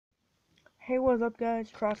Hey, what's up guys,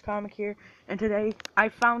 Cross Comic here, and today I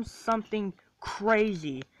found something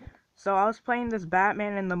crazy. So I was playing this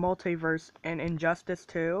Batman in the Multiverse in Injustice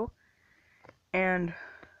 2, and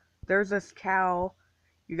there's this cowl,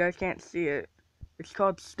 you guys can't see it. It's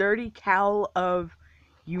called Sturdy Cowl of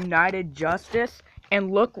United Justice, and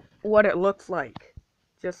look what it looks like.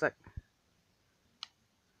 Just like,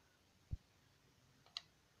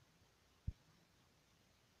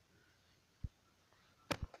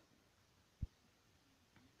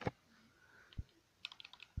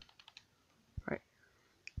 right.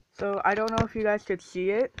 So I don't know if you guys could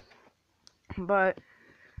see it, but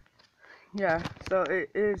yeah, so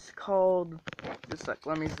it is called, just like,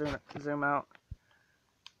 let me zoom out.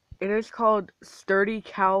 It is called Sturdy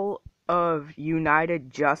Cowl of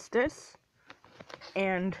United Justice,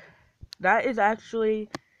 and that is actually,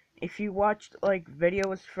 if you watched like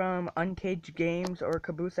videos from Uncaged Games or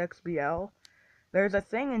Caboose XBL, there's a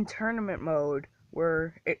thing in tournament mode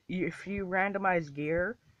where if you randomize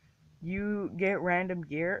gear, you get random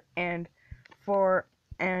gear, and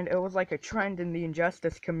it was like a trend in the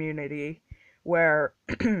Injustice community where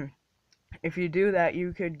if you do that,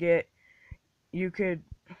 you could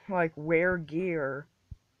like wear gear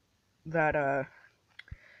that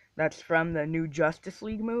that's from the new Justice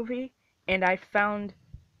League movie, and I found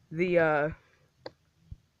the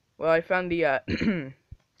I found the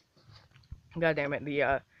god damn it,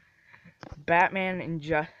 the Batman and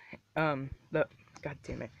the god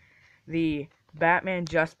damn it, the Batman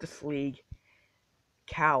Justice League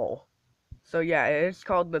cowl. So yeah, it's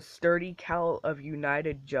called the Sturdy Cowl of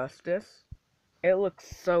United Justice. It looks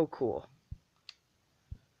so cool.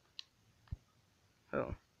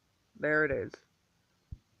 Oh, there it is.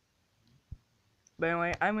 But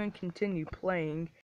anyway, I'm gonna continue playing